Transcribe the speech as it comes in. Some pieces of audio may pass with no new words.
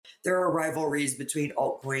there are rivalries between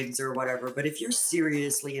altcoins or whatever. But if you're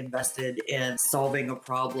seriously invested in solving a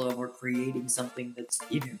problem or creating something that's,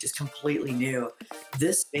 just completely new,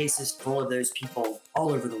 this space is full of those people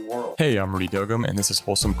all over the world. Hey, I'm Rudy Dogum, and this is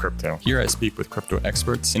Wholesome Crypto. Here I speak with crypto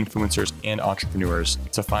experts, influencers, and entrepreneurs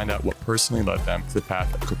to find out what personally led them to the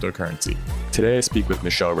path of cryptocurrency. Today I speak with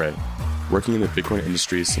Michelle Ray, working in the Bitcoin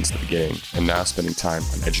industry since the beginning, and now spending time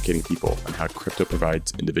on educating people on how crypto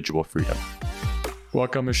provides individual freedom.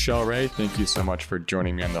 Welcome, Michelle Ray. Thank you so much for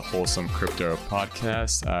joining me on the Wholesome Crypto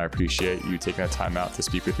podcast. I appreciate you taking the time out to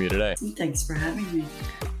speak with me today. Thanks for having me.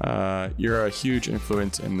 You're a huge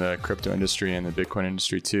influence in the crypto industry and the Bitcoin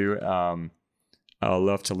industry too. I would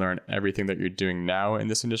love to learn everything that you're doing now in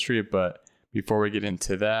this industry, but before we get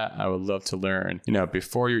into that, I would love to learn,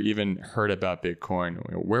 before you even heard about Bitcoin,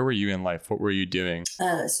 where were you in life? What were you doing?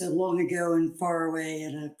 So long ago and far away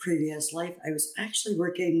in a previous life, I was actually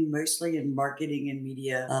working mostly in marketing and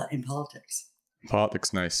media in politics.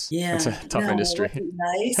 Politics, nice. Yeah. It's a tough industry. It wasn't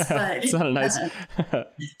nice, but it's not a nice,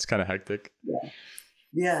 it's kind of hectic.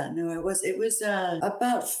 Yeah, no, it was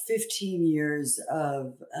about 15 years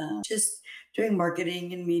of just doing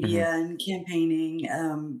marketing and media and campaigning,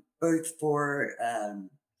 both for,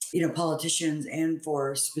 politicians and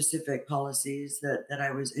for specific policies that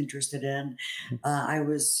I was interested in. I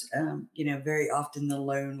was, very often the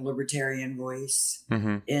lone libertarian voice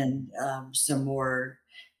in some more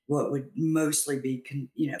what would mostly be,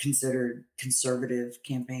 considered conservative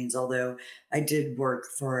campaigns, although I did work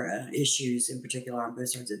for issues in particular on both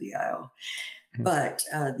sides of the aisle. But,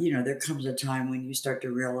 there comes a time when you start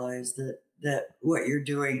to realize that what you're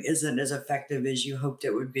doing isn't as effective as you hoped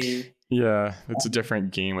it would be. Yeah, it's a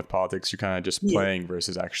different game with politics. You're kind of just playing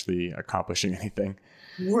versus actually accomplishing anything.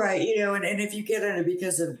 Right. And if you get in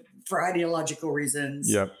it for ideological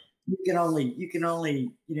reasons, you can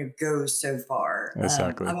only, go so far.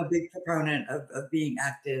 Exactly. I'm a big proponent of being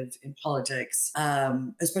active in politics,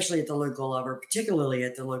 especially at the local level, particularly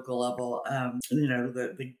at the local level.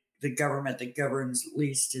 The government that governs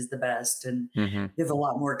least is the best, and you have a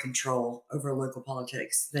lot more control over local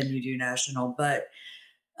politics than you do national. But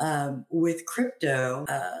with crypto,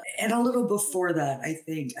 and a little before that, I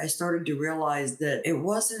think I started to realize that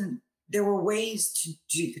there were ways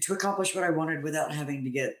to accomplish what I wanted without having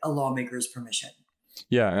to get a lawmaker's permission.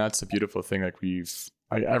 Yeah, and that's a beautiful thing.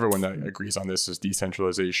 Everyone that agrees on this is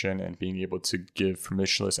decentralization and being able to give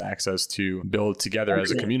permissionless access to build together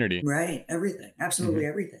as a community. Right. Everything. Absolutely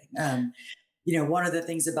everything. One of the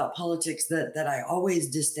things about politics that I always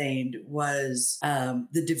disdained was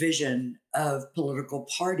the division of political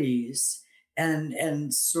parties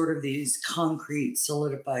and sort of these concrete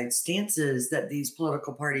solidified stances that these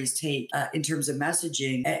political parties take in terms of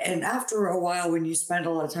messaging. And after a while, when you spend a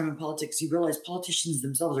lot of time in politics, you realize politicians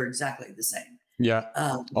themselves are exactly the same. Yeah.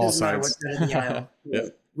 All sides. What side of the aisle. Yeah.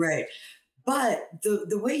 Right. But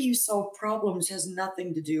the way you solve problems has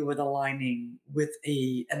nothing to do with aligning with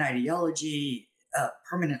an ideology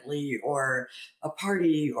permanently, or a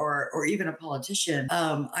party, or even a politician.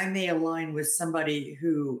 I may align with somebody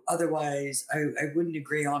who otherwise I wouldn't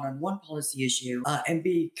agree on one policy issue and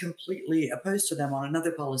be completely opposed to them on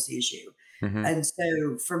another policy issue. And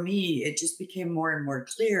so for me, it just became more and more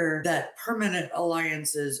clear that permanent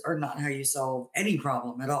alliances are not how you solve any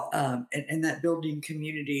problem at all. And that building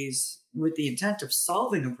communities with the intent of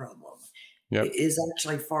solving a problem is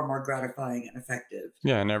actually far more gratifying and effective.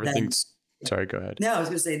 Yeah, and everything's... Sorry, go ahead. No, I was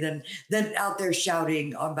going to say then out there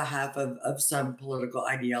shouting on behalf of some political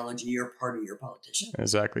ideology or party or politician.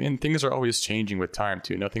 Exactly. And things are always changing with time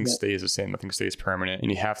too. Nothing stays the same. Nothing stays permanent. And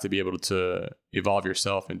you have to be able to evolve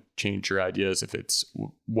yourself and change your ideas if it's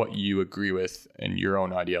what you agree with in your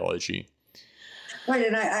own ideology. Right.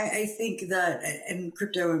 And I think that, and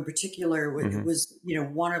crypto in particular was,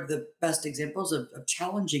 one of the best examples of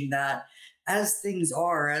challenging that. As things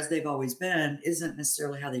are, as they've always been, isn't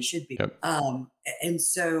necessarily how they should be. And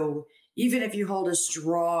so even if you hold a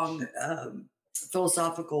strong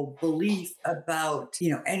philosophical belief about,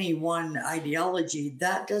 any one ideology,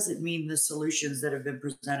 that doesn't mean the solutions that have been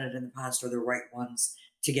presented in the past are the right ones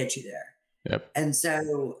to get you there. And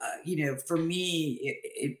so, for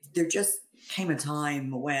me, there just came a time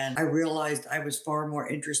when I realized I was far more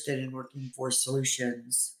interested in working for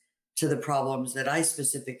solutions to the problems that I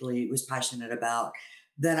specifically was passionate about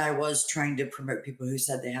than I was trying to promote people who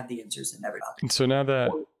said they have the answers and never got them. And so now that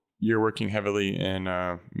you're working heavily in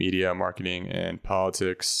media, marketing, and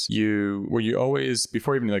politics, were you always,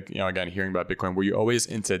 before even again, hearing about Bitcoin, were you always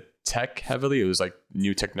into tech heavily? It was like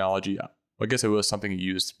new technology I guess it was something you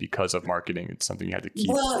used because of marketing. It's something you had to keep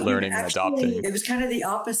Well, learning and actually, adopting. it was kind of the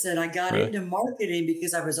opposite. I got Really? into marketing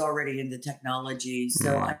because I was already into technology.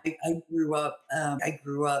 So Mm, I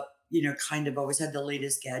grew up, kind of always had the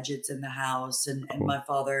latest gadgets in the house, and cool. my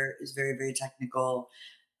father is very, very technical.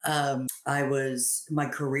 My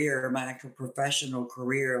career, my actual professional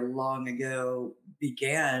career long ago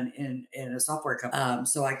began in a software company.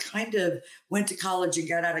 So I kind of went to college and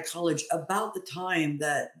got out of college about the time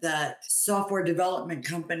that software development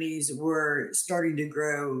companies were starting to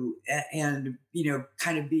grow and,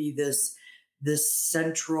 kind of be this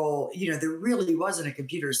central, there really wasn't a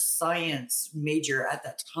computer science major at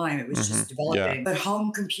that time. It was Hmm. just Yeah. developing, but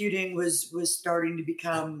home computing was starting to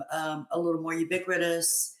become a little more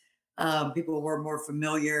ubiquitous. People were more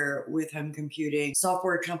familiar with home computing.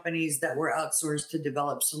 Software companies that were outsourced to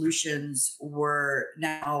develop solutions were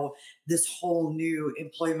now this whole new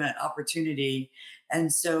employment opportunity.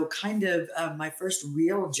 And so, kind of, my first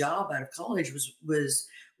real job out of college was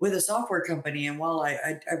with a software company. And while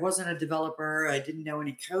I wasn't a developer, I didn't know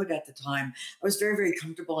any code at the time, I was very, very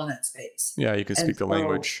comfortable in that space. Yeah. You can And speak the so,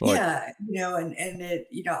 language. Like, yeah, and it,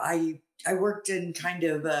 I worked in kind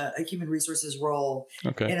of a human resources role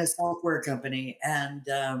okay. in a software company, and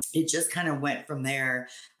it just kind of went from there.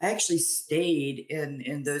 I actually stayed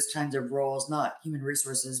in those kinds of roles, not human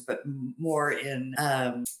resources, but more in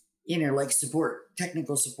like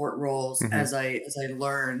technical support roles Hmm. as I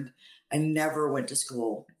learned. I never went to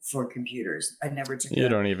school for computers. I never took You a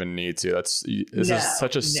don't even need to. This is no,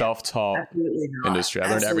 such a no, self-taught absolutely not, industry. I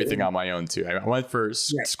learned absolutely everything not. on my own too. I went for Right.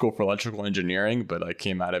 school for electrical engineering, but I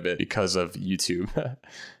came out of it because of YouTube.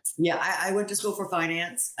 Yeah, I went to school for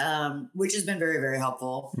finance, which has been very, very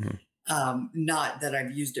helpful. Mhm. Not that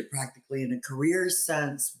I've used it practically in a career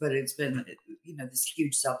sense, but it's been, this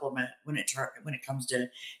huge supplement when it comes to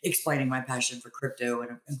explaining my passion for crypto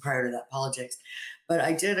and prior to that politics. But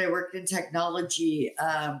I worked in technology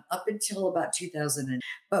up until about 2000.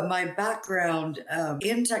 But my background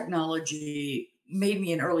in technology made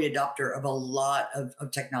me an early adopter of a lot of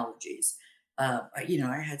technologies.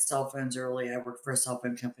 I had cell phones early. I worked for a cell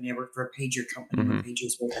phone company. I worked for a pager company when Mhm.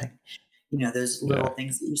 pagers were thing. Those little Yeah.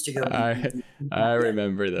 things that used to go beep, beep, I beep, beep, I yeah,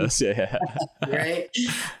 remember those. Yeah. right.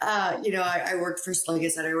 I worked for, like I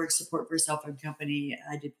said, I worked support for a cell phone company.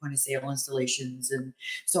 I did point of sale installations. And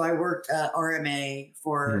so I worked RMA Mhm.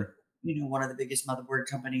 for, one of the biggest motherboard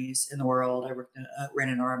companies in the world. I ran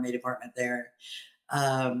an RMA department there.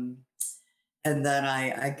 Um, and then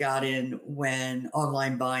I got in when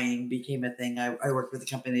online buying became a thing. I worked with a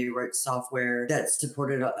company that wrote software that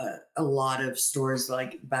supported a lot of stores.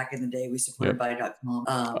 Like back in the day, we supported Yep. buy.com.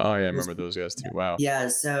 Oh yeah, I It was, remember those guys too. Wow. yeah.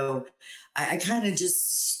 So I kind of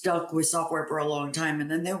just stuck with software for a long time.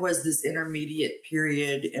 And then there was this intermediate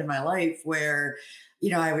period in my life where,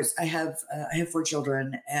 I have four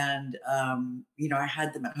children, and, I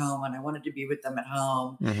had them at home and I wanted to be with them at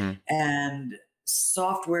home. Hmm. And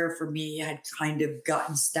software for me had kind of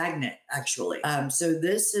gotten stagnant, actually. So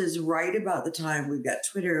this is right about the time we've got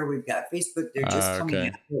Twitter, we've got Facebook. They're just coming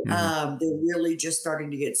Okay. Hmm. out. They're really just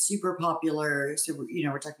starting to get super popular. So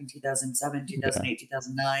we're talking 2007, Yeah. 2008,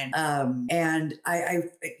 2009. And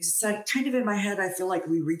it's like kind of in my head, I feel like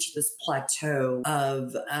we reached this plateau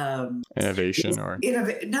of Innovation or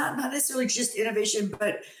not necessarily just innovation,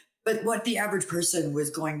 but what the average person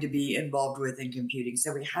was going to be involved with in computing.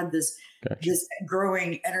 So we had gotcha. this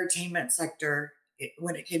growing entertainment sector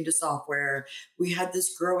when it came to software. We had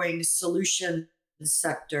this growing solution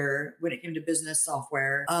sector when it came to business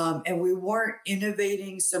software. And we weren't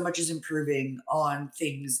innovating so much as improving on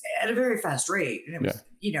things at a very fast rate. And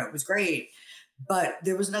Yeah. it was great, but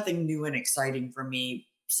there was nothing new and exciting for me.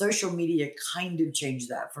 Social media kind of changed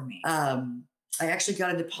that for me. I actually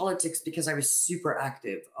got into politics because I was super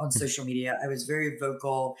active on social media. I was very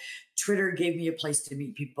vocal. Twitter gave me a place to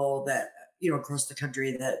meet people that, across the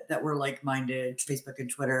country that were like-minded. Facebook and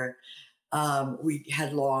Twitter. We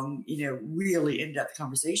had long, really in-depth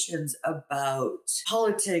conversations about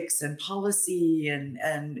politics and policy and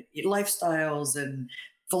lifestyles and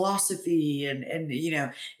philosophy, and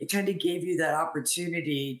it kind of gave you that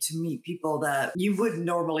opportunity to meet people that you wouldn't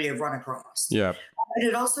normally have run across. Yeah. And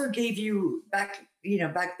it also gave you back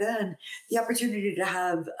then, the opportunity to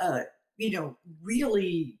have,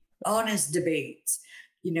 really honest debates.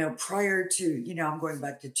 Prior to, I'm going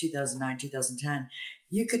back to 2009, 2010,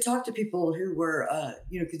 you could talk to people who were,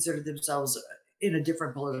 considered themselves in a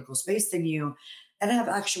different political space than you and have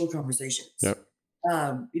actual conversations. Yep.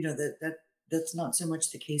 That that's not so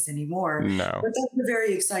much the case anymore. No. But that's a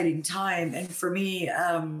very exciting time. And for me,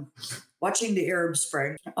 watching the Arab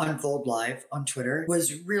Spring unfold live on Twitter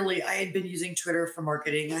was really, I had been using Twitter for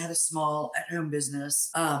marketing. I had a small at-home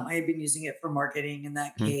business. I had been using it for marketing in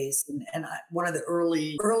that case. And one of the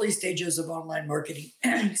early stages of online marketing,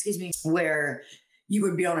 excuse me, where you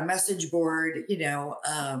would be on a message board,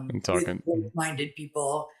 And with talking. like-minded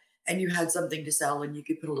people, and you had something to sell, and you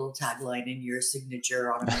could put a little tagline in your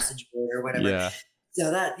signature on a message board or whatever. Yeah.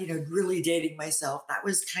 So that, really dating myself, that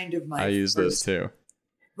was kind of I use those too.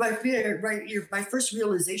 my first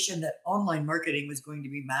realization that online marketing was going to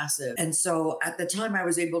be massive. And so at the time, I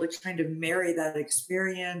was able to kind of marry that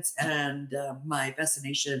experience and my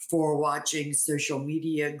fascination for watching social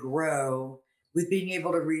media grow with being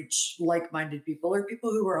able to reach like-minded people or people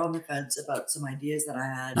who were on the fence about some ideas that I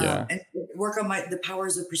had, and work on the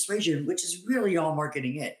powers of persuasion, which is really all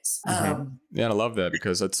marketing is. Yeah, and I love that,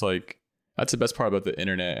 because that's the best part about the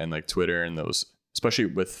internet and like Twitter and those, especially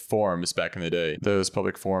with forums back in the day, those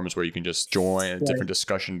public forums where you can just join a different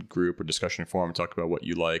discussion group or discussion forum, talk about what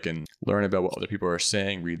you like and learn about what other people are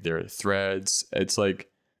saying, read their threads. It's like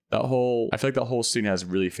I feel like that whole scene has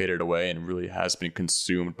really faded away and really has been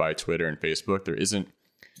consumed by Twitter and Facebook. There isn't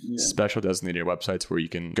special designated websites where you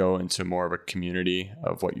can go into more of a community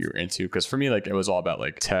of what you're into. Because for me, like, it was all about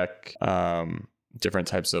like tech, different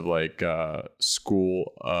types of like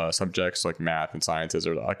school subjects like math and sciences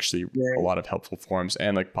are actually a lot of helpful forums,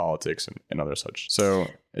 and like politics and other such. So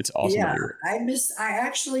it's awesome. Yeah, I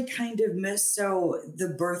actually kind of miss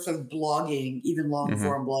the birth of blogging, even long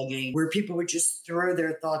form blogging, where people would just throw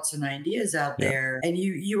their thoughts and ideas out there, and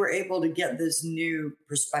you were able to get this new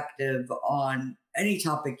perspective on any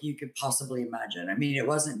topic you could possibly imagine. I mean, it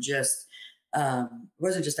wasn't just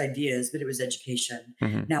ideas, but it was education.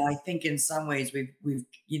 Now, I think in some ways we've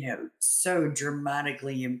so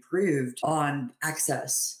dramatically improved on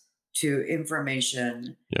access to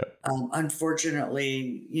information.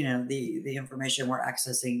 Unfortunately, the information we're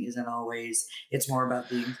accessing isn't always. It's more about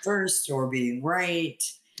being first or being right,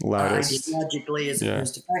 ideologically as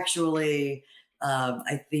opposed to factually.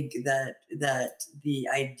 I think that the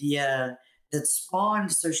idea that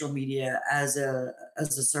spawned social media as a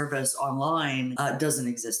service online doesn't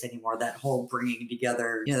exist anymore. That whole bringing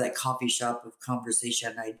together, that coffee shop of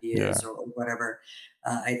conversation ideas or whatever.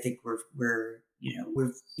 I think we've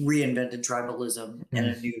reinvented tribalism in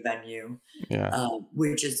a new venue,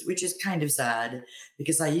 which is kind of sad,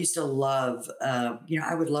 because I used to love,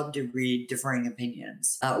 I would love to read differing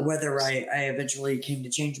opinions, whether I eventually came to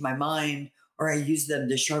change my mind or I used them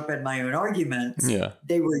to sharpen my own arguments.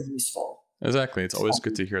 They were useful. Exactly. It's always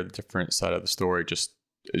good to hear the different side of the story. Just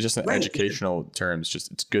in educational terms,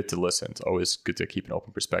 it's good to listen. It's always good to keep an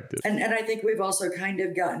open perspective. And I think we've also kind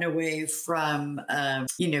of gotten away from,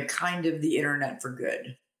 kind of the internet for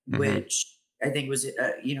good, which I think was,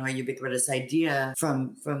 a ubiquitous idea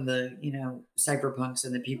from the, cyberpunks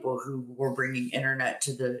and the people who were bringing internet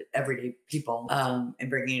to the everyday people, and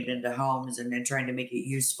bringing it into homes and trying to make it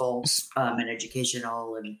useful and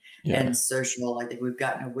educational and social. I think we've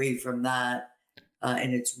gotten away from that.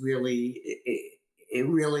 And it's really, it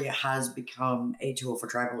really has become a tool for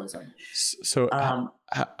tribalism. So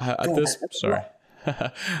at this, sorry.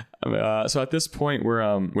 So at this point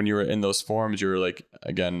where, when you were in those forums, you were like,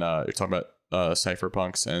 again, you're talking about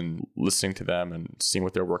cypherpunks and listening to them and seeing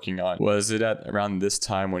what they're working on. Was it at around this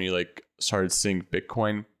time when you like started seeing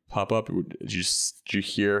Bitcoin pop up? Did you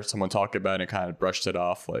hear someone talk about it and kind of brushed it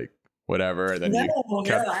off like whatever? And then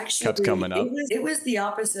kept coming up. It was the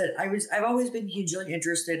opposite. I've always been hugely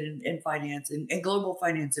interested in finance and global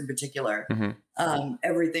finance in particular.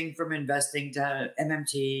 Everything from investing to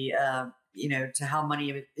MMT, to how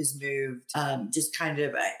money is moved. Just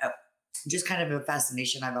kind of a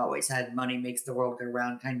fascination I've always had. Money makes the world go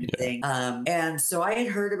round kind of thing. And so I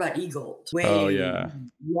had heard about e-gold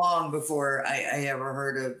long before I ever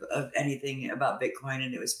heard of anything about Bitcoin.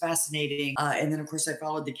 And it was fascinating. And then, of course, I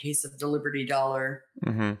followed the case of the Liberty Dollar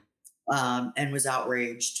and was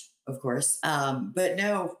outraged, of course. But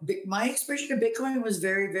no, my exposure to Bitcoin was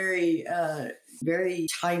very, very, very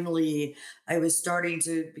timely. I was starting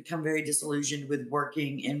to become very disillusioned with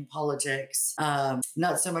working in politics.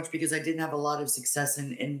 Not so much because I didn't have a lot of success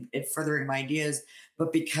in furthering my ideas,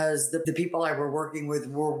 but because the people I were working with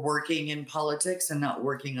were working in politics and not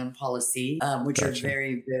working on policy, which are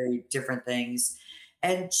very, very different things.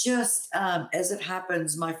 And just as it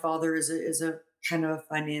happens, my father is a kind of a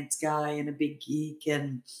finance guy and a big geek.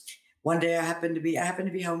 And one day I happened to be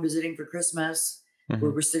home visiting for Christmas. We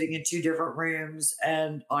were sitting in two different rooms,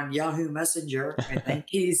 and on Yahoo Messenger, I think,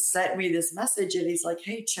 he sent me this message and he's like,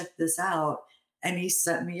 "Hey, check this out." And he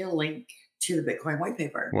sent me a link to the Bitcoin white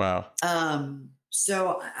paper. Wow.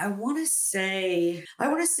 So I want to say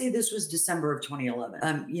this was December of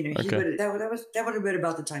 2011. Okay. That would have been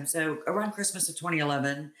about the time. So around Christmas of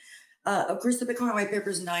 2011. Of course, the Bitcoin white paper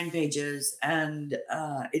is 9 pages, and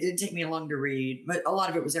it didn't take me long to read, but a lot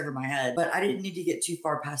of it was over my head. But I didn't need to get too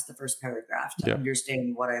far past the first paragraph to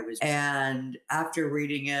understand what I was. And after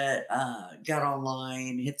reading it, got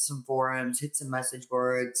online, hit some forums, hit some message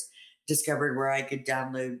boards, discovered where I could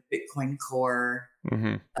download Bitcoin Core.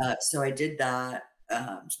 So I did that.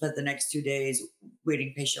 Spent the next 2 days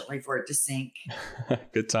waiting patiently for it to sync.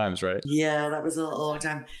 Good times, right? Yeah, that was a long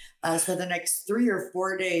time. Spent the next 3 or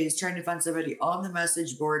 4 days trying to find somebody on the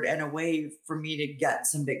message board and a way for me to get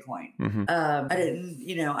some Bitcoin.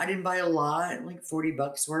 I didn't buy a lot, like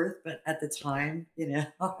 $40 worth, but at the time, Yeah.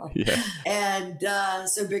 And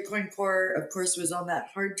so Bitcoin Core, of course, was on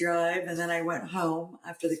that hard drive. And then I went home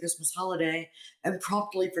after the Christmas holiday and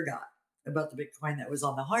promptly forgot about the Bitcoin that was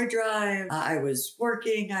on the hard drive. I was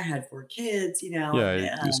working. I had 4 kids, Yeah, you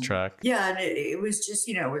lose track. Yeah, and it was just,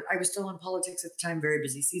 I was still in politics at the time, very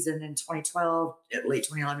busy season in 2012, late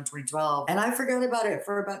 2011, 2012. And I forgot about it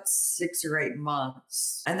for about 6 or 8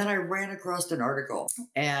 months. And then I ran across an article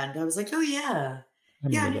and I was like, oh, yeah.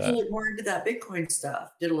 I need to look more into that Bitcoin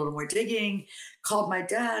stuff. Did a little more digging, called my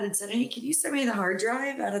dad and said, hey, can you send me the hard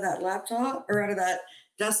drive out of that laptop or out of that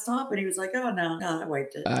desktop? And he was like, oh, no, I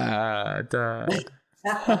wiped it. Dad.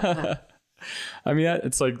 I mean,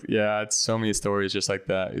 it's like, it's so many stories just like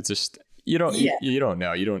that. It's just, you don't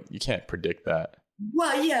know. You can't predict that.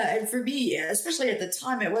 Well, yeah. And for me, especially at the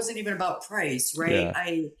time, it wasn't even about price, right? Yeah.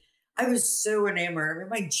 I was so enamored. I mean,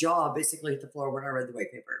 my jaw basically hit the floor when I read the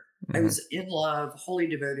white paper. I was in love, wholly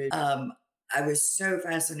devoted. I was so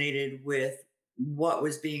fascinated with what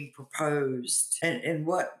was being proposed and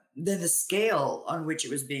what then the scale on which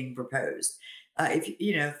it was being proposed.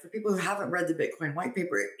 For people who haven't read the Bitcoin white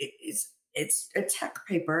paper, it's a tech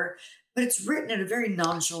paper, but it's written in a very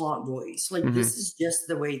nonchalant voice. Like this is just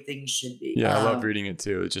the way things should be. Yeah, I love reading it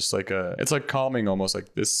too. It's just like it's like calming almost.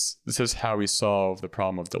 Like this is how we solve the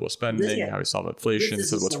problem of double spending, how we solve inflation.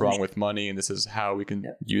 This is what's wrong with money, and this is how we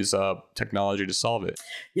can use technology to solve it.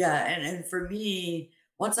 Yeah, and for me,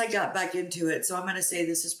 once I got back into it, so I'm going to say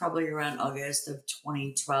this is probably around August of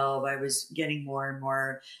 2012. I was getting more and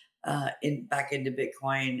more back into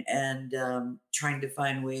Bitcoin and trying to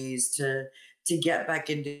find ways to get back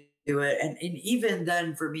into it. And even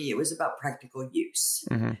then for me, it was about practical use.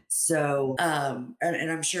 So,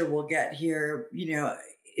 and I'm sure we'll get here,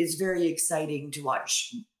 it's very exciting to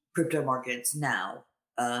watch crypto markets now.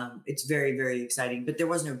 It's very, very exciting, but there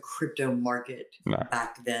was no crypto market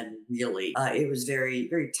back then, really. It was very,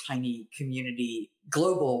 very tiny community,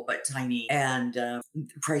 global, but tiny. And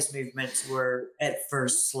price movements were at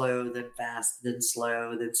first slow, then fast, then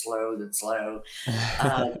slow, then slow, then slow.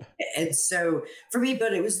 And so for me,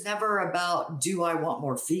 but it was never about, do I want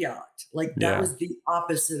more fiat? Like that was the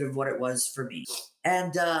opposite of what it was for me.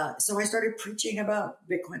 And so I started preaching about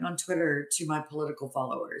Bitcoin on Twitter to my political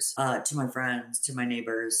followers, to my friends, to my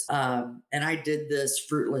neighbors. And I did this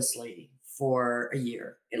fruitlessly for a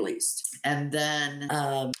year at least. And then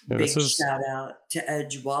shout out to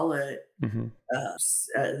Edge Wallet.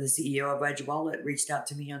 The CEO of Edge Wallet reached out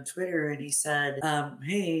to me on Twitter and he said,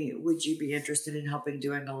 hey, would you be interested in helping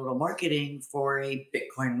doing a little marketing for a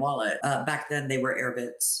Bitcoin wallet? Back then they were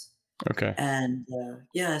Airbits. Okay. And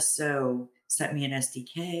so sent me an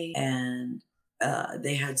SDK and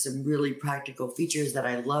they had some really practical features that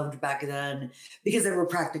I loved back then because they were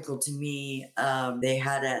practical to me. They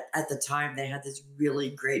had at the time, they had this really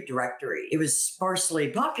great directory. It was sparsely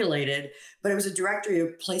populated, but it was a directory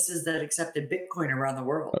of places that accepted Bitcoin around the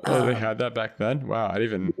world. Oh, they had that back then? Wow, I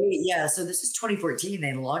didn't even... Yeah, so this is 2014.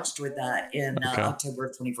 They launched with that in October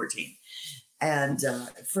of 2014. And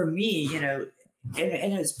for me, and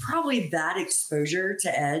it's probably that exposure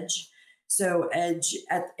to Edge. So Edge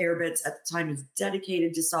at Airbits at the time is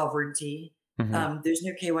dedicated to sovereignty. There's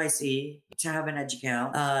no KYC to have an Edge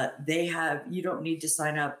account. You don't need to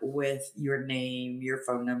sign up with your name, your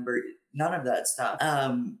phone number, none of that stuff.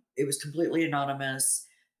 It was completely anonymous.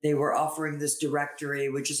 They were offering this directory,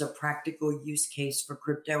 which is a practical use case for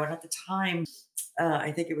crypto. And at the time,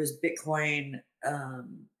 I think it was Bitcoin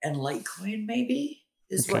and Litecoin maybe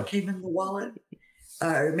is what came in the wallet.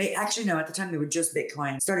 Actually, no, at the time they were just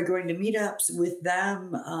Bitcoin. Started going to meetups with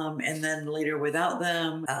them. And then later without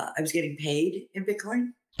them, I was getting paid in Bitcoin.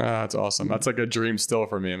 That's awesome. That's like a dream still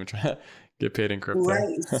for me. I'm trying to get paid in crypto.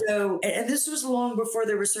 Right. So, and this was long before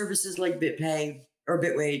there were services like BitPay or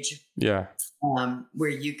Bitwage. Yeah. Where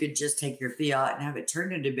you could just take your fiat and have it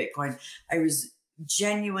turned into Bitcoin. I was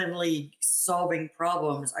genuinely solving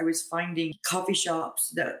problems. I was finding coffee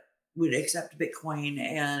shops that would accept Bitcoin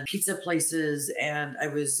and pizza places, and I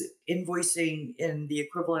was invoicing in the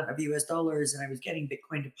equivalent of US dollars, and I was getting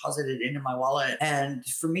Bitcoin deposited into my wallet. And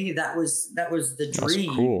for me, that was the That's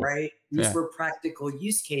dream, cool. right? These Yeah. were practical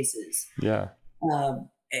use cases. Yeah.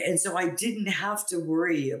 And so I didn't have to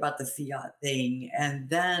worry about the fiat thing. And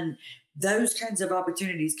then those kinds of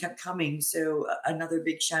opportunities kept coming. So another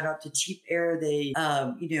big shout out to Cheap Air. They,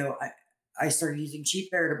 I started using Cheap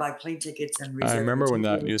Air to buy plane tickets and I reserve remember when that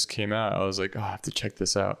hotels. news came out, I was like, oh, I have to check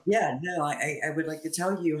this out. Yeah, no, I would like to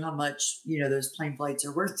tell you how much, those plane flights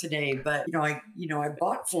are worth today. But, I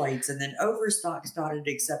bought flights, and then Overstock started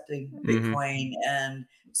accepting Mm-hmm. Bitcoin. And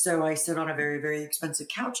so I sit on a very, very expensive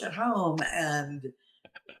couch at home. And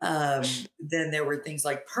then there were things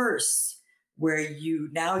like Purse, where Yep.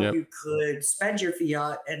 you could spend your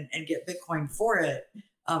fiat and get Bitcoin for it.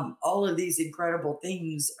 All of these incredible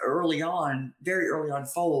things very early on,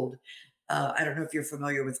 Fold. I don't know if you're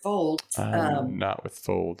familiar with Fold. I'm not with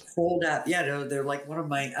Fold. Fold app, yeah, no, they're like one of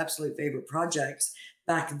my absolute favorite projects.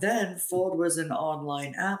 Back then, Fold was an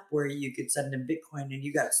online app where you could send in Bitcoin and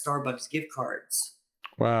you got Starbucks gift cards.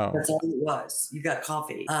 Wow. That's all it was. You got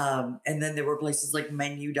coffee. And then there were places like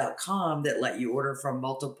menu.com that let you order from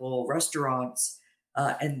multiple restaurants.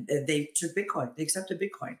 And they took Bitcoin. They accepted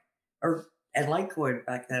Bitcoin and Litecoin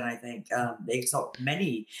back then, I think. They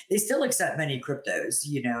still accept many cryptos,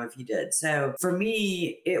 if you did. So for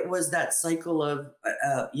me, it was that cycle of,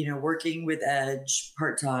 working with Edge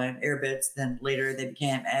part-time, Airbits, then later they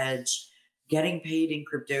became Edge, getting paid in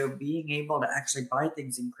crypto, being able to actually buy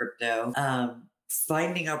things in crypto.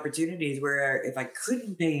 Finding opportunities where if I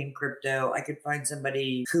couldn't pay in crypto, I could find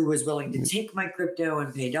somebody who was willing to take my crypto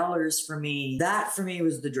and pay dollars for me. That for me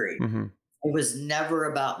was the dream. Mm-hmm. It was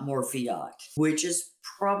never about more fiat, which is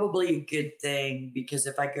probably a good thing, because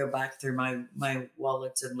if I go back through my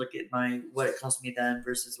wallets and look at what it cost me then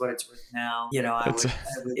versus what it's worth now, I would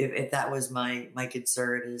if that was my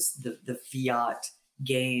concern, is the fiat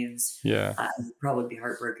gains, yeah, I would probably be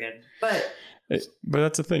heartbroken. But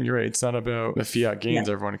that's the thing. You're right. It's not about the fiat gains.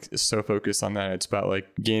 Yeah. Everyone is so focused on that. It's about like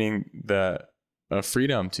gaining the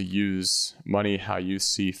freedom to use money how you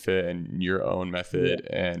see fit and your own method,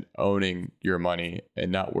 and owning your money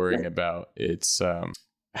and not worrying about its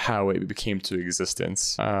how it became to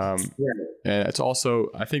existence. And it's also,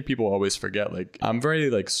 I think people always forget, like, I'm very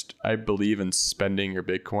I believe in spending your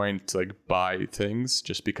Bitcoin to like buy things,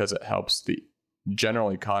 just because it helps the general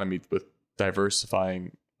economy with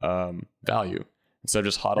diversifying value. Instead of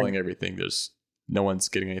just hodling everything, there's no one's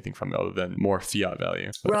getting anything from it other than more fiat value.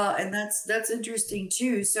 Well, and that's interesting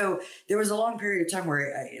too. So there was a long period of time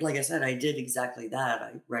where, like I said, I did exactly that.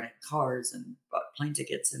 I rented cars and bought plane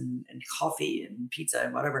tickets and coffee and pizza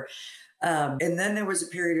and whatever. And then there was a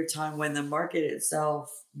period of time when the market itself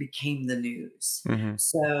became the news. Mm-hmm.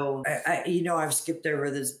 So I've skipped over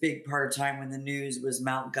this big part of time when the news was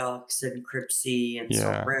Mt. Gox and Cryptsy and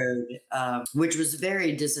Silk Road, which was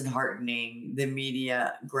very disheartening. The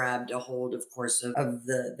media grabbed a hold, of course, of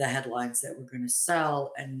the headlines that were going to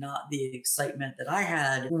sell, and not the excitement that I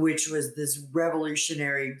had, which was this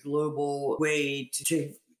revolutionary global way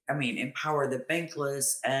to empower the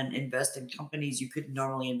bankless and invest in companies you couldn't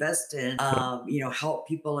normally invest in, help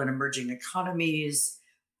people in emerging economies,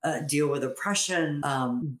 deal with oppression,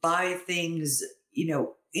 buy things,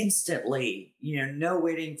 instantly, no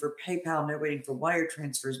waiting for PayPal, no waiting for wire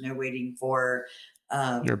transfers, no waiting for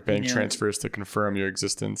your bank transfers to confirm your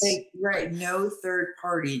existence. Right. No third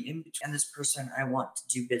party in between and this person I want to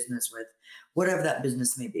do business with, whatever that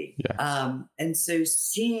business may be. Yeah. And so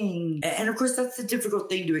and of course, that's the difficult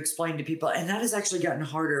thing to explain to people. And that has actually gotten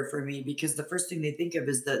harder for me, because the first thing they think of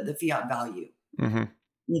is the fiat value. Mm-hmm.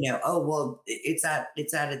 Oh, well, it's at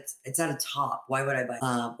a top. Why would I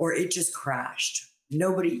buy? Or it just crashed.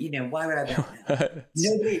 Nobody, why would I buy it?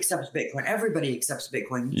 Nobody accepts Bitcoin. Everybody accepts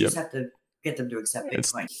Bitcoin. You just have to get them to accept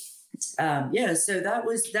Bitcoin. So that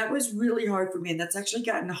was really hard for me, and that's actually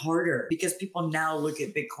gotten harder, because people now look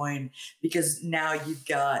at Bitcoin, because now you've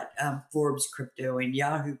got Forbes Crypto and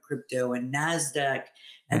Yahoo Crypto and NASDAQ,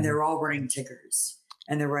 and they're all running tickers,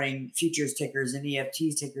 and they're running futures tickers and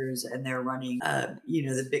EFT tickers, and they're running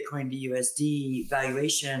the Bitcoin to USD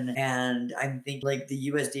valuation, and I think like the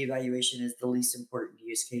USD valuation is the least important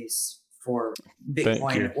use case for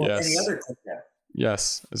Bitcoin or any other crypto.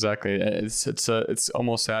 Yes, exactly. It's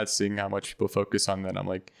almost sad seeing how much people focus on that. I'm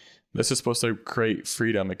like, this is supposed to create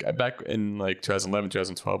freedom. Like back in like 2011,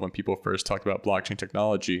 2012, when people first talked about blockchain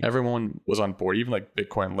technology, everyone was on board. Even like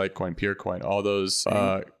Bitcoin, Litecoin, Peercoin, all those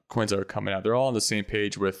coins that are coming out, they're all on the same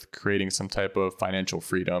page with creating some type of financial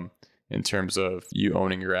freedom in terms of you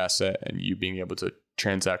owning your asset and you being able to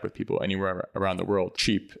transact with people anywhere around the world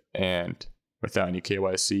cheap and without any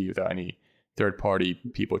KYC, without any third party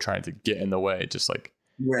people trying to get in the way, just like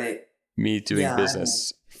Right. me doing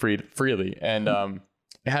business freely. And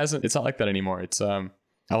it's not like that anymore. It's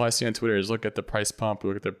all I see on Twitter is look at the price pump,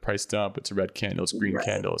 look at the price dump. It's red candles, green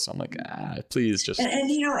candles. I'm like, please just. And and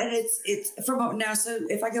it's from now. So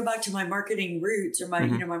if I go back to my marketing roots or my,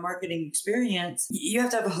 my marketing experience, you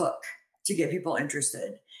have to have a hook to get people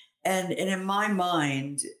interested. And in my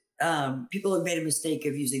mind, people have made a mistake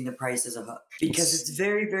of using the price as a hook because it's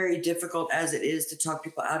very, very difficult as it is to talk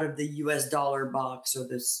people out of the US dollar box or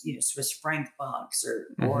this, Swiss franc box or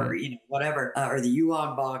whatever, or the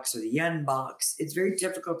yuan box or the yen box. It's very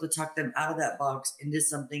difficult to talk them out of that box into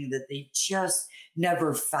something that they just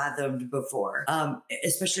never fathomed before,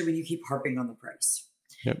 especially when you keep harping on the price.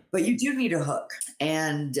 Yep. But you do need a hook.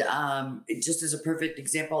 And just as a perfect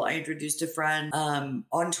example, I introduced a friend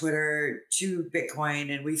on Twitter to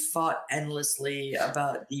Bitcoin, and we fought endlessly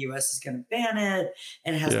about the US is going to ban it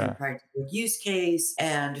and it has no practical use case.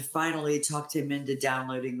 And finally talked him into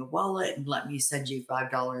downloading a wallet and let me send you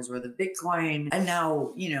 $5 worth of Bitcoin. And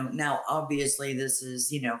now, now obviously this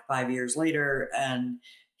is, 5 years later, and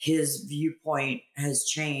his viewpoint has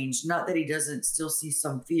changed. Not that he doesn't still see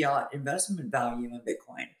some fiat investment value in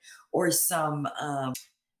Bitcoin or some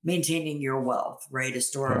maintaining your wealth, right? A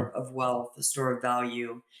store of wealth, a store of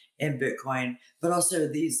value in Bitcoin, but also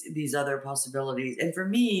these other possibilities. And for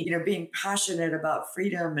me, being passionate about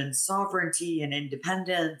freedom and sovereignty and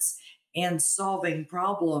independence and solving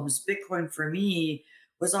problems, Bitcoin for me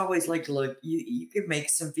was always like, look, you could make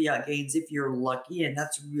some fiat gains if you're lucky. And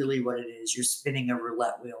that's really what it is. You're spinning a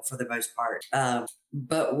roulette wheel for the most part.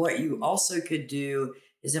 But what you also could do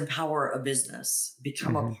is empower a business,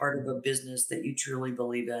 become a part of a business that you truly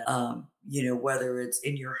believe in, whether it's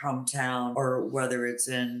in your hometown or whether it's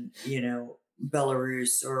in,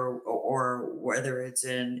 Belarus or whether it's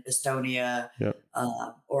in Estonia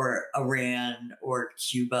or Iran or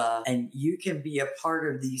Cuba. And you can be a part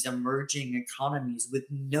of these emerging economies with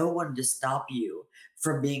no one to stop you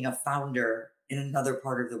from being a founder in another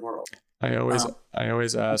part of the world. I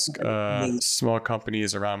always ask small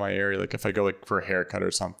companies around my area, like if I go like for a haircut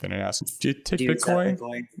or something, and ask, "Do you take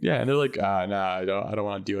Bitcoin?" Yeah, and they're like, "Nah, I don't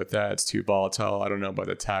want to deal with that. It's too volatile. I don't know about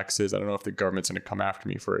the taxes. I don't know if the government's going to come after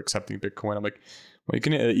me for accepting Bitcoin." I'm like, well, you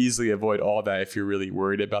can easily avoid all that if you're really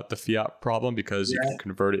worried about the fiat problem, because you can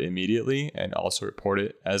convert it immediately and also report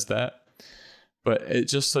it as that. But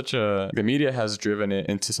it's just the media has driven it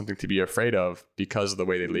into something to be afraid of because of the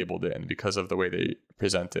way they labeled it and because of the way they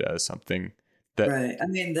present it as something that. Right. I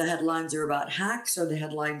mean, the headlines are about hacks, or the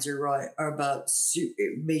headlines are about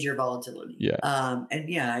major volatility. Yeah.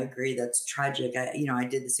 And I agree. That's tragic. I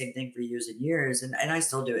did the same thing for years and years, and I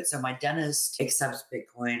still do it. So my dentist accepts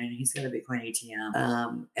Bitcoin, and he's got a Bitcoin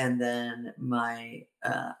ATM. And then my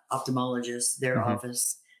ophthalmologist, their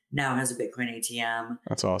office now has a Bitcoin ATM.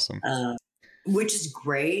 That's awesome. Which is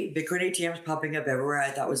great. Bitcoin ATMs popping up everywhere.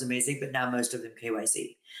 I thought was amazing, but now most of them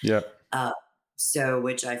KYC. Yeah. So,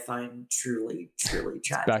 which I find truly, truly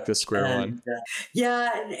tragic. Back to square one.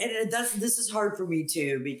 And this is hard for me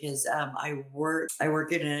too, because I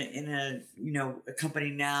work in a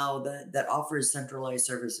company now that offers centralized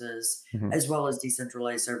services as well as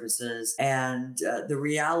decentralized services, and the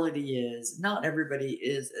reality is not everybody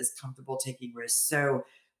is as comfortable taking risks. So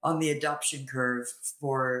on the adoption curve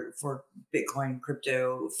for Bitcoin,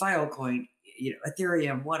 crypto, Filecoin,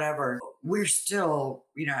 Ethereum, whatever, we're still,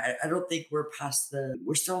 I don't think we're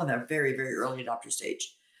still in that very, very early adopter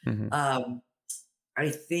stage. I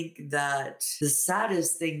think that the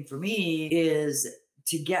saddest thing for me is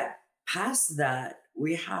to get past that.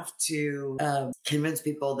 We have to convince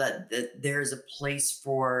people that there's a place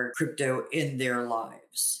for crypto in their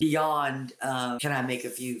lives beyond, can I make a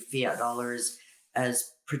few fiat dollars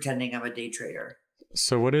as pretending I'm a day trader.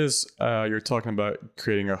 So what is, you're talking about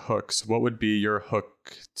creating a hook. So what would be your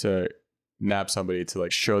hook to nab somebody to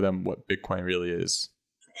like show them what Bitcoin really is?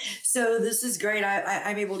 So this is great.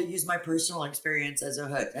 I'm able to use my personal experience as a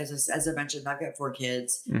hook. As I mentioned, I've got 4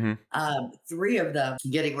 kids, 3 of them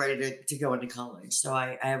getting ready to go into college. So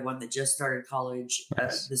I have one that just started college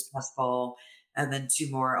this past fall, and then 2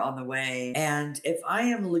 more on the way. And if I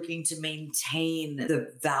am looking to maintain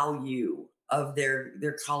the value of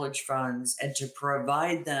their college funds and to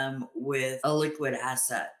provide them with a liquid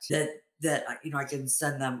asset that that I can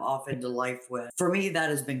send them off into life with. For me, that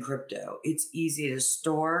has been crypto. It's easy to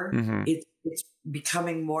store. Mm-hmm. It's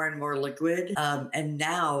becoming more and more liquid, and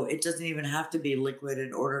now it doesn't even have to be liquid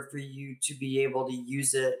in order for you to be able to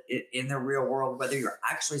use it in the real world. Whether you're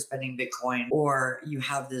actually spending Bitcoin or you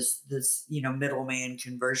have this middleman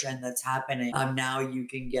conversion that's happening, now you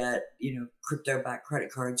can get crypto backed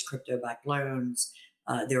credit cards, crypto backed loans.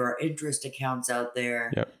 There are interest accounts out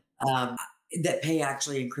there. Yep. That pay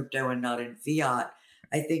actually in crypto and not in fiat.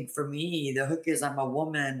 I think for me, the hook is I'm a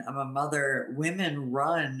woman, I'm a mother. Women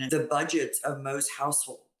run the budgets of most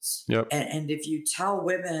households. Yep. And if you tell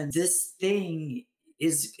women this thing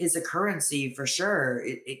is a currency for sure,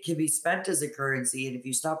 it can be spent as a currency. And if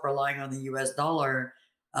you stop relying on the US dollar,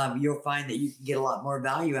 you'll find that you can get a lot more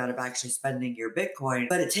value out of actually spending your Bitcoin,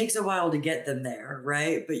 but it takes a while to get them there,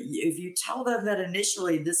 right? But if you tell them that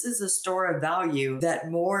initially this is a store of value that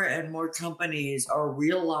more and more companies are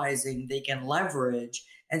realizing they can leverage,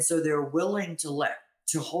 and so they're willing to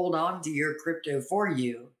hold on to your crypto for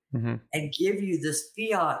you, Mm-hmm. and give you this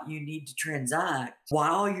fiat you need to transact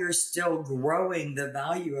while you're still growing the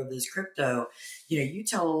value of this crypto. You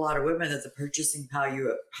tell a lot of women that the purchasing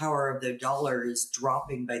power of their dollar is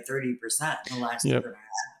dropping by 30% in the last year Yep. and a half,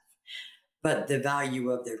 but the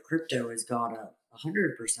value of their crypto has gone up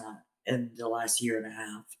 100% in the last year and a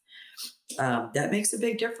half. That makes a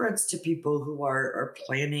big difference to people who are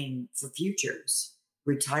planning for futures,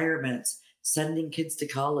 retirements, sending kids to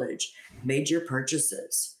college, major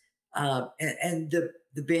purchases. And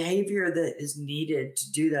the behavior that is needed to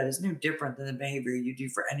do that is no different than the behavior you do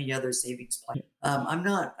for any other savings plan. I'm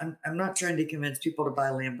not trying to convince people to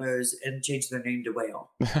buy Lambos and change their name to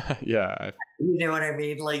Whale. Yeah. You know what I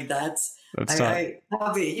mean? Like That's not.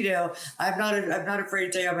 I'm not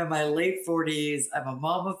afraid to say I'm in my late 40s. I'm a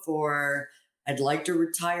mom of 4. I'd like to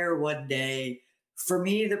retire one day. For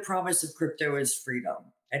me, the promise of crypto is freedom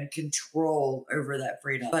and control over that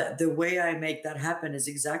freedom. But the way I make that happen is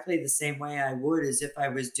exactly the same way I would as if I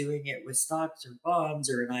was doing it with stocks or bonds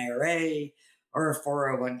or an IRA or a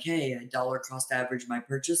 401k. I dollar cost average my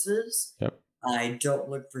purchases. Yep. I don't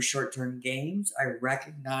look for short-term gains. I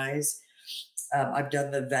recognize I've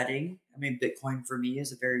done the vetting. I mean, Bitcoin for me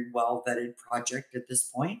is a very well vetted project at this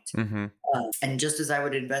point. Mm-hmm. And just as I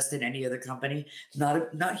would invest in any other company,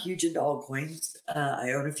 not huge into altcoins.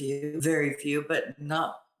 I own a few, very few, but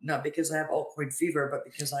not because I have altcoin fever, but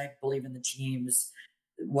because I believe in the teams,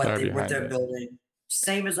 what they're building.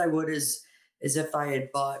 Same as I would as if I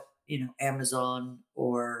had bought Amazon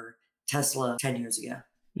or Tesla 10 years ago.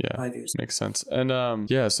 Yeah, 5 years. Makes sense. And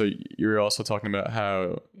so you're also talking about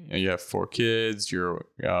how you have 4 kids, you're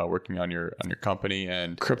working on your company,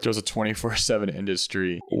 and crypto is a 24/7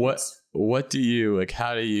 industry. What do you like?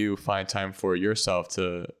 How do you find time for yourself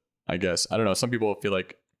to? I guess I don't know. Some people feel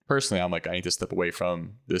like personally, I'm like I need to step away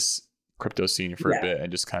from this crypto scene for a bit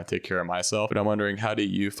and just kind of take care of myself. But I'm wondering, how do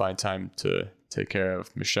you find time to take care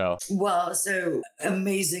of Michelle? Well, so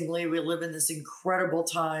amazingly, we live in this incredible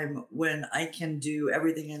time when I can do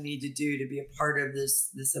everything I need to do to be a part of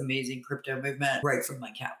this amazing crypto movement right from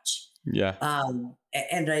my couch. Yeah.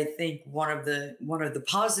 And I think one of the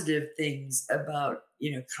positive things about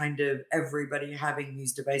kind of everybody having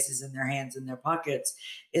these devices in their hands, in their pockets,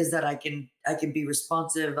 is that I can be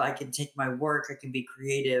responsive, I can take my work, I can be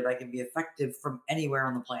creative, I can be effective from anywhere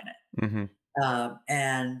on the planet. Mm-hmm.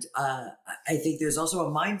 And I think there's also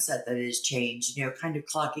a mindset that has changed, kind of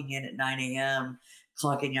clocking in at 9 a.m.,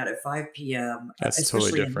 clocking out at 5 p.m., That's especially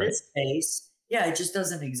totally different. in this space. Yeah, it just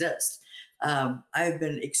doesn't exist. I've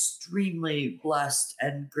been extremely blessed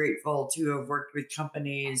and grateful to have worked with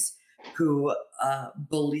companies who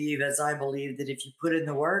believe, as I believe, that if you put in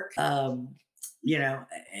the work, and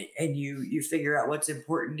you figure out what's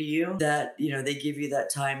important to you, that they give you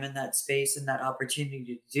that time and that space and that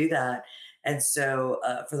opportunity to do that. And so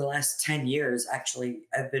for the last 10 years, actually,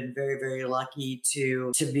 I've been very, very lucky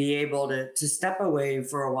to be able to step away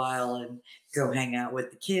for a while and go hang out with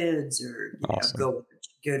the kids, or Awesome. go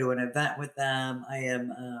to an event with them. I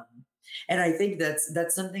am, and I think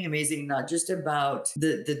that's something amazing, not just about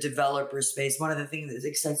the developer space. One of the things that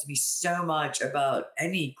excites me so much about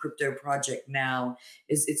any crypto project now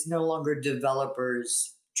is it's no longer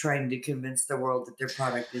developers trying to convince the world that their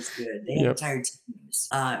product is good. They have entire teams.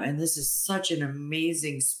 And this is such an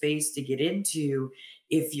amazing space to get into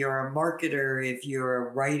if you're a marketer, if you're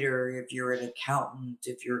a writer, if you're an accountant,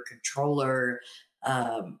 if you're a controller,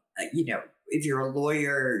 if you're a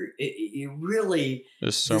lawyer. You really,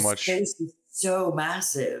 There's so much. Space is so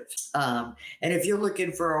massive. And if you're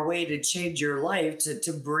looking for a way to change your life,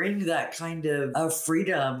 to bring that kind of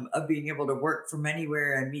freedom of being able to work from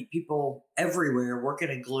anywhere and meet people everywhere, work in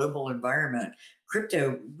a global environment,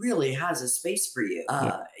 crypto really has a space for you.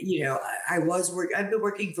 Yep. I've been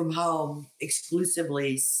working from home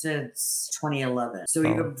exclusively since 2011. So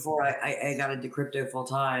Oh, even before I got into crypto full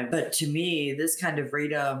time. But to me, this kind of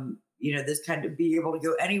freedom, this kind of being able to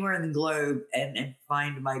go anywhere in the globe and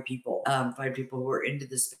find my people, find people who are into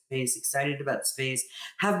this space, excited about the space,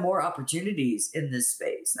 have more opportunities in this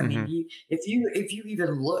space. I mean, if you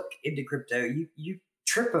even look into crypto, you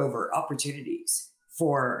trip over opportunities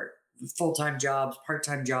for full-time jobs,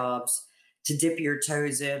 part-time jobs, to dip your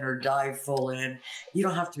toes in or dive full in. You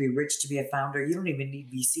don't have to be rich to be a founder. You don't even need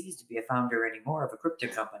VCs to be a founder anymore of a crypto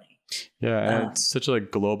company. yeah, and it's such a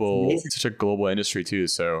global industry too.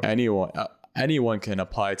 So anyone can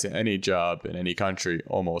apply to any job in any country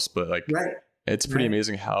almost, but like Right. it's pretty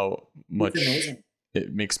amazing how much amazing.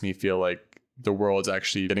 it makes me feel like the world's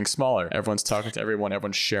actually getting smaller. Everyone's talking to everyone.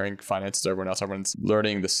 Everyone's sharing finances to everyone else. Everyone's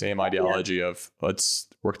learning the same ideology of let's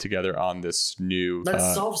work together on this new.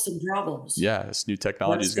 Let's solve some problems. Yeah, this new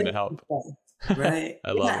technology is going to help. Right.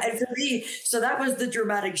 I love it. And for me, so that was the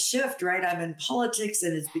dramatic shift, right? I'm in politics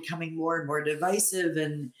and it's becoming more and more divisive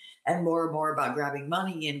and more about grabbing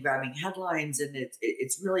money and grabbing headlines. And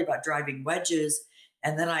it's really about driving wedges.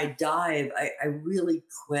 And then I really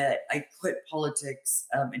quit. I quit politics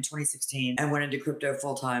in 2016 and went into crypto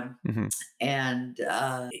full time. And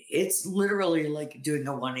it's literally like doing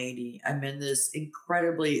a 180. I'm in this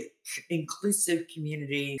incredibly inclusive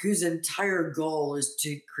community whose entire goal is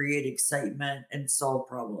to create excitement and solve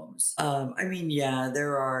problems. I mean, yeah,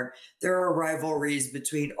 there are rivalries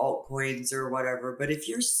between altcoins or whatever, but if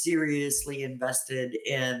you're seriously invested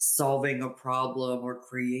in solving a problem or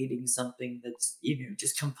creating something that's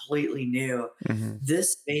just completely new,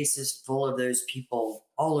 this space is full of those people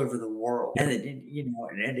all over the world, and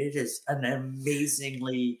it is an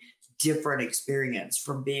amazingly different experience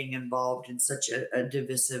from being involved in such a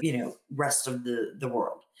divisive, rest of the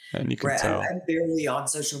world. And you can tell. I'm barely on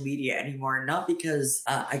social media anymore, not because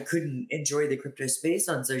I couldn't enjoy the crypto space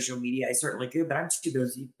on social media. I certainly could, but I'm too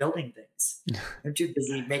busy building things. I'm too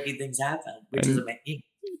busy making things happen, which is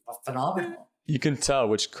phenomenal. You can tell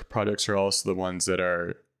which projects are also the ones that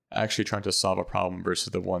are actually trying to solve a problem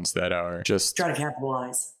versus the ones that are just trying to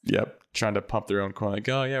capitalize. Yep. Trying to pump their own coin, like,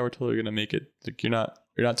 oh yeah, we're totally going to make it. Like you're not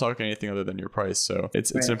talking anything other than your price. So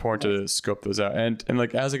it's important to scope those out. And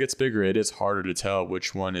like, as it gets bigger, it is harder to tell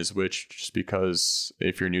which one is which, just because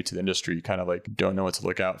if you're new to the industry, you kind of like don't know what to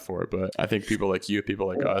look out for. But I think people like you, people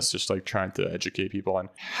like us, just like trying to educate people on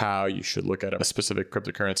how you should look at a specific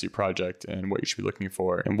cryptocurrency project and what you should be looking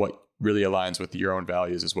for and what really aligns with your own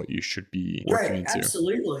values is what you should be working into.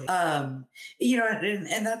 Absolutely. And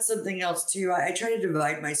that's something else too. I try to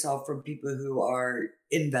divide myself from people who are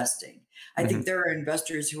investing. I think there are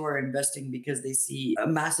investors who are investing because they see a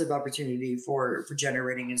massive opportunity for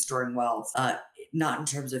generating and storing wealth, not in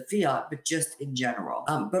terms of fiat, but just in general.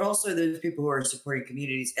 But also those people who are supporting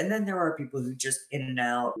communities. And then there are people who just in and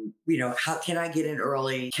out, how can I get in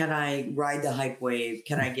early? Can I ride the hype wave?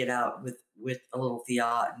 Can I get out with a little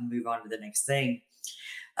fiat and move on to the next thing?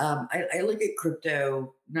 I look at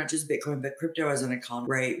crypto, not just Bitcoin, but crypto as an economy,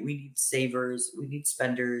 right? We need savers, we need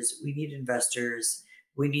spenders, we need investors,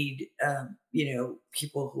 we need,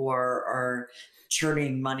 people who are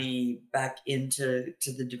churning money back into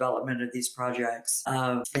the development of these projects.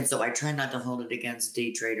 And so I try not to hold it against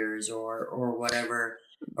day traders or whatever,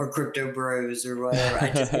 or crypto bros or whatever.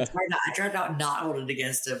 I try not hold it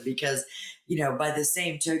against them because, by the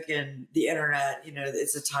same token, the internet,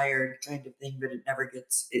 it's a tired kind of thing, but it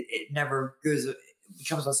never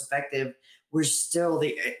becomes less effective. We're still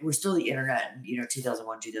the internet in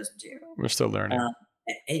 2001, 2002. We're still learning.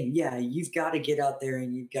 And yeah, you've got to get out there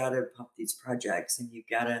and you've got to pump these projects and you've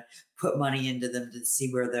got to put money into them to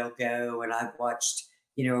see where they'll go. And I've watched,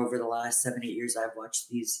 over the last 7-8 years, I've watched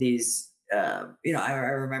these. I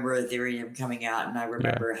remember Ethereum coming out, and I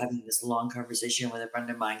remember having this long conversation with a friend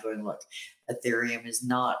of mine going, look, Ethereum is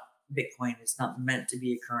not Bitcoin. It's not meant to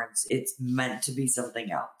be a currency. It's meant to be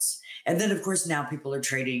something else. And then, of course, now people are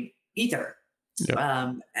trading Ether. Yep.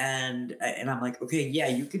 And I'm like, okay, yeah,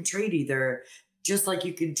 you can trade Ether just like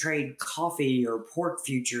you can trade coffee or pork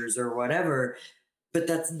futures or whatever. But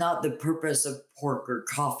that's not the purpose of pork or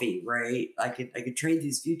coffee, right? I could trade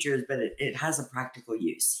these futures, but it has a practical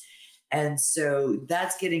use. And so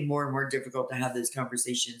that's getting more and more difficult to have those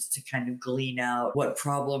conversations to kind of glean out what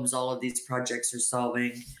problems all of these projects are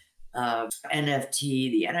solving.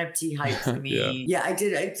 NFT, the NFT hype for Yeah. me. Yeah, I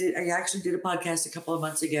did. I actually did a podcast a couple of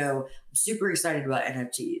months ago. I'm super excited about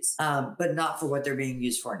NFTs, but not for what they're being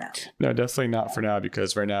used for now. No, definitely not for now,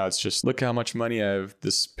 because right now it's just look how much money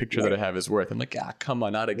this picture that I have is worth. I'm like, come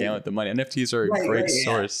on, not again with the money. NFTs are a great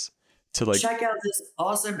source to like. Check out this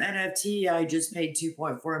awesome NFT I just paid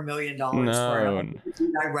 $2.4 million for. No. And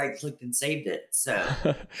I right clicked and saved it. So,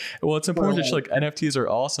 well, it's important to like NFTs are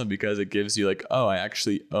awesome because it gives you like, oh, I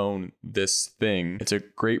actually own this thing. It's a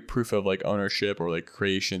great proof of like ownership or like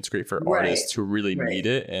creation. It's great for artists who really need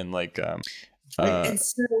it. And like, and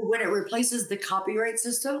so when it replaces the copyright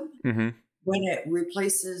system, when it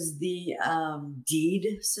replaces the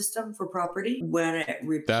deed system for property, when it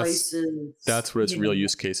replaces... That's what its real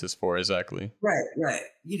use case is for, exactly. Right.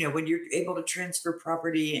 When you're able to transfer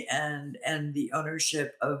property and the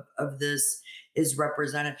ownership of this is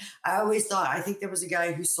represented. I think there was a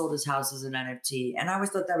guy who sold his house as an NFT, and I always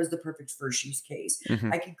thought that was the perfect first use case.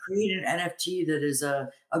 I can create an NFT that is a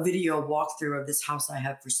video walkthrough of this house I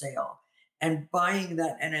have for sale. And buying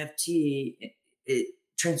that NFT, it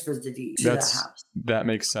transfers the deed to that house. That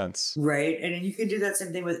makes sense. Right. And you can do that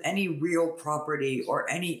same thing with any real property or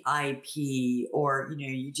any IP, or,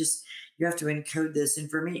 you have to encode this. And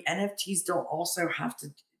for me, NFTs don't also have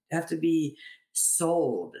to be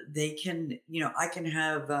sold. They can, I can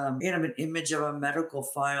have an image of a medical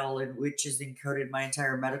file in which is encoded my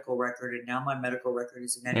entire medical record. And now my medical record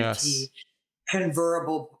is an NFT.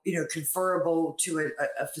 Conferable to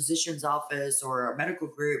a physician's office or a medical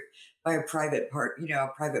group by a private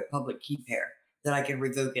public key pair that I can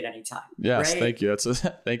revoke at any time. Yes, right? Thank you.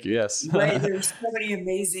 Thank you. Yes. Right. There's so many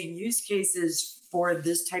amazing use cases for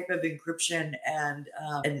this type of encryption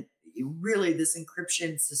and really this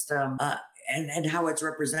encryption system and how it's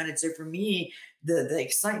represented. So for me, the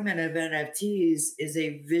excitement of NFTs is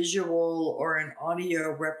a visual or an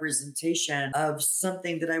audio representation of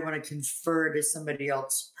something that I want to confer to somebody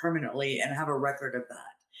else permanently and have a record of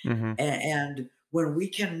that. And when we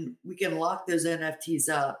can lock those NFTs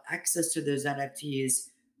up, access to those NFTs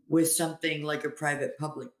with something like a private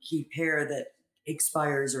public key pair that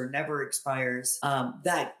expires or never expires,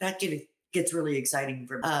 that gets really exciting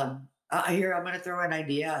for me. I'm going to throw an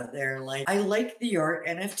idea out there. Like, I like the art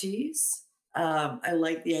NFTs. I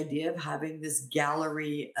like the idea of having this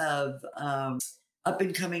gallery of up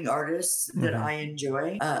and coming artists that I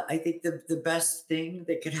enjoy. I think the best thing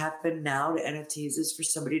that could happen now to NFTs is for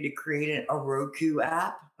somebody to create a Roku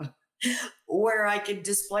app where I can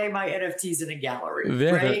display my NFTs in a gallery.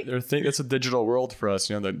 Yeah, right? That's a digital world for us.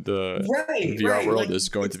 The VR world is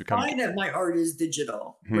going to become. Fine that my art is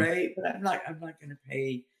digital, right? But I'm not going to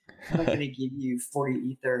pay. I'm not going to give you 40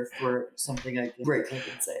 Ether for something I can right click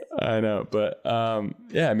and save. I know, but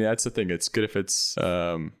that's the thing. It's good if it's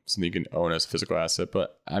something you can own as a physical asset.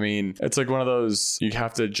 But I mean, it's like one of those, you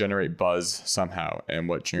have to generate buzz somehow, and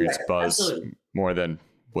what generates buzz more than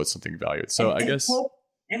what's something valued. So I guess.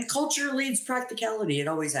 And culture leads practicality. It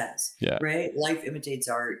always has. Yeah. Right? Life imitates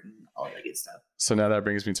art and all that good stuff. So now that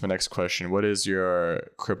brings me to my next question. What is your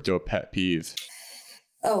crypto pet peeve?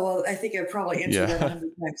 Oh, well, I think I've probably answered that 100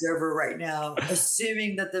 times over right now.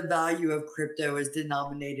 Assuming that the value of crypto is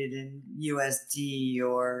denominated in USD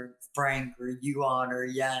or franc or yuan or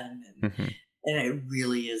yen. And it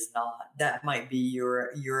really is not. That might be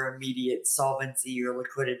your immediate solvency or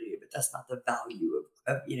liquidity, but that's not the value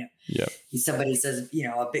of somebody says,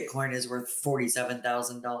 a Bitcoin is worth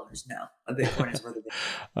 $47,000 now. A Bitcoin is worth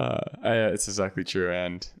a Bitcoin. It's exactly true.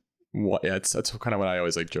 And that's kind of what I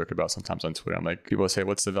always like joke about sometimes on Twitter. I'm like, people say,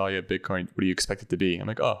 what's the value of Bitcoin? What do you expect it to be? I'm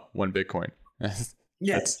like, oh, one Bitcoin.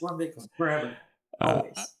 Yes, one Bitcoin forever.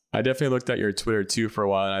 Always. I definitely looked at your Twitter too for a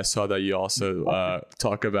while, and I saw that you also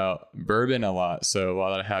talk about bourbon a lot. So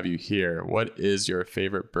while I have you here, what is your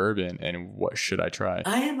favorite bourbon and what should I try?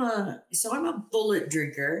 I'm a bullet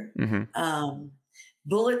drinker.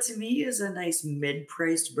 Bullet to me is a nice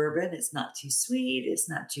mid-priced bourbon. It's not too sweet. It's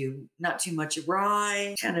not too much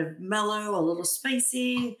rye, kind of mellow, a little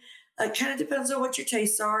spicy. It kind of depends on what your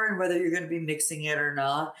tastes are and whether you're going to be mixing it or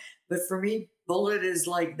not. But for me, Bullet is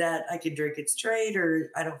like that. I can drink it straight, or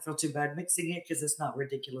I don't feel too bad mixing it because it's not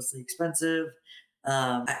ridiculously expensive.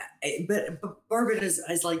 But bourbon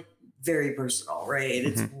is like very personal, right?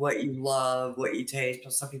 It's what you love, what you taste.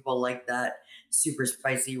 Some people like that super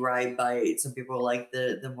spicy rye bite. Some people like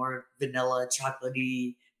the more vanilla,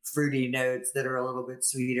 chocolatey, fruity notes that are a little bit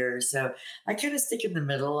sweeter. So I kind of stick in the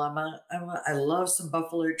middle. I love some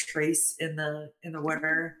Buffalo Trace in the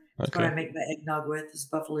winter. That's what I make my eggnog with is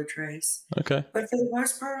Buffalo Trace. Okay. But for the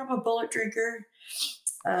most part, I'm a Bullet drinker.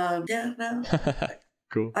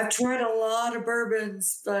 Cool. I've tried a lot of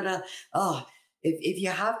bourbons, but If you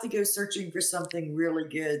have to go searching for something really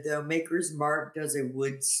good, though, Maker's Mark does a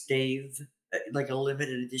wood stave, like a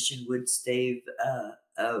limited edition wood stave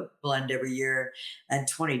blend every year, and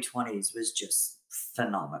 2020s was just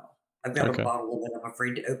phenomenal. I've got a Okay. bottle of it I'm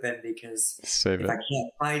afraid to open because Save if I it.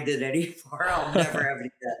 can't find it anymore, I'll never have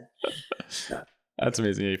it again. So, That's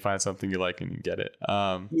amazing. You find something you like and you get it.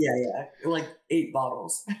 yeah, like 8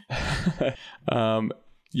 bottles.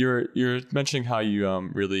 You're mentioning how you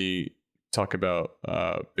really talk about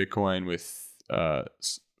Bitcoin with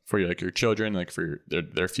for your children, like for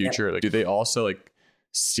their future. Yep. Like, do they also like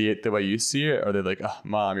see it the way you see it, or are they like, oh,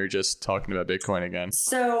 Mom, you're just talking about Bitcoin again?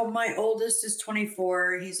 So my oldest is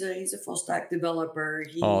 24. He's a full stack developer.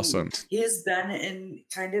 Awesome. He has been in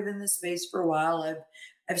the space for a while.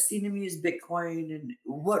 I've seen him use Bitcoin, and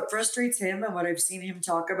what frustrates him and what I've seen him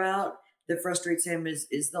talk about that frustrates him is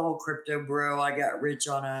the whole crypto bro. I got rich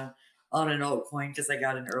on an altcoin because I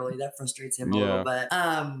got in early. That frustrates him a little bit.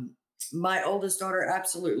 My oldest daughter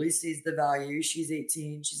absolutely sees the value. She's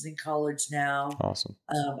 18. She's in college now. Awesome.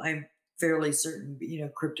 I'm fairly certain,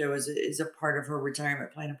 crypto is a part of her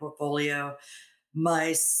retirement plan and portfolio.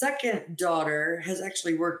 My second daughter has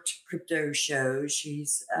actually worked crypto shows.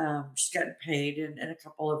 She's gotten paid in a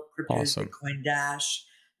couple of cryptos, Awesome. Bitcoin Dash,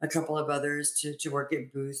 a couple of others to work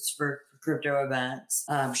at booths for crypto events.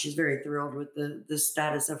 She's very thrilled with the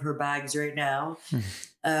status of her bags right now.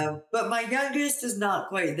 But my youngest is not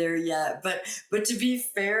quite there yet. But to be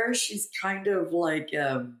fair, she's kind of like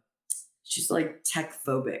she's like tech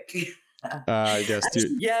phobic. I guess,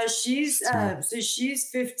 dude. Yeah, she's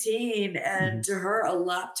 15, and to her a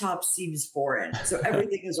laptop seems foreign. So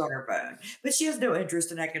everything is on her phone. But she has no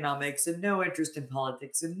interest in economics and no interest in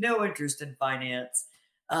politics and no interest in finance.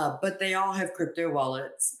 But they all have crypto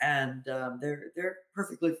wallets, and they're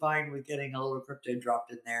perfectly fine with getting a little crypto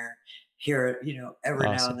dropped in there here, every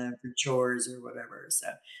now Awesome. and then for chores or whatever. So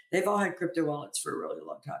they've all had crypto wallets for a really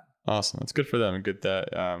long time. Awesome. That's good for them, and good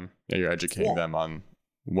that you're educating them on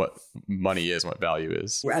what money is and what value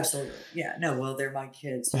is. Absolutely. Yeah. No, well, they're my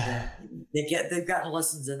kids. So they've gotten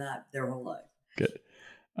lessons in that their whole life. Good.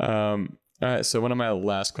 All right. So one of my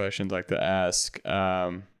last questions I'd like to ask,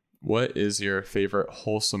 what is your favorite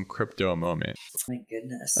wholesome crypto moment? My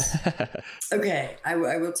goodness. Okay. I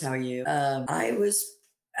will tell you. I was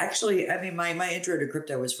actually, my intro to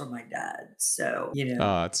crypto was from my dad. So, it's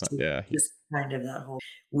not, just kind of that whole,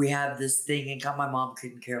 we have this thing in common. My mom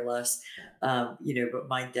couldn't care less, but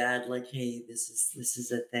my dad, like, hey, this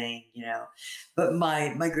is a thing, but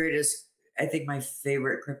my greatest, I think my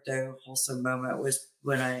favorite crypto wholesome moment was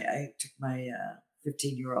when I took my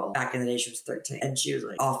 15-year-old, back in the day, she was 13, and she was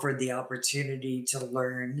like offered the opportunity to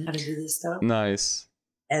learn how to do this stuff. Nice.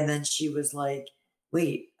 And then she was like,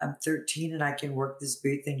 wait, I'm 13 and I can work this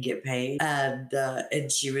booth and get paid. And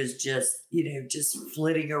she was just, just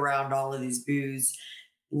flitting around all of these booths,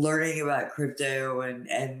 learning about crypto and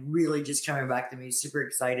really just coming back to me super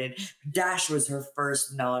excited. Dash was her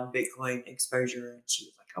first non-Bitcoin exposure. And she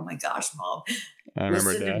was like, oh my gosh, Mom, I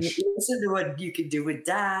remember Dash. listen to what you can do with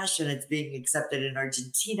Dash, and it's being accepted in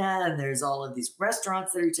Argentina, and there's all of these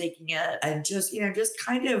restaurants that are taking it, and just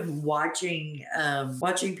kind of watching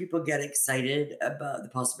people get excited about the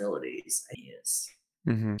possibilities. It's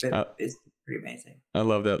pretty amazing. I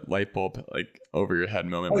love that light bulb like over your head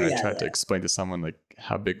moment when I tried to explain to someone like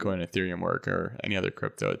how Bitcoin and Ethereum work or any other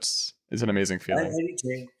crypto. It's an amazing feeling. I do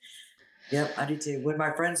too. Yep, I do too. When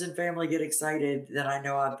my friends and family get excited, then I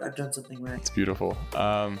know I've done something right. It's beautiful.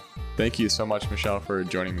 Thank you so much, Michelle, for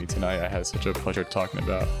joining me tonight. I had such a pleasure talking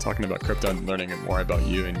about crypto and learning more about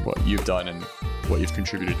you and what you've done and what you've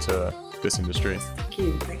contributed to this industry. Thank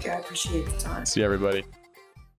you. I appreciate the time. See you, everybody.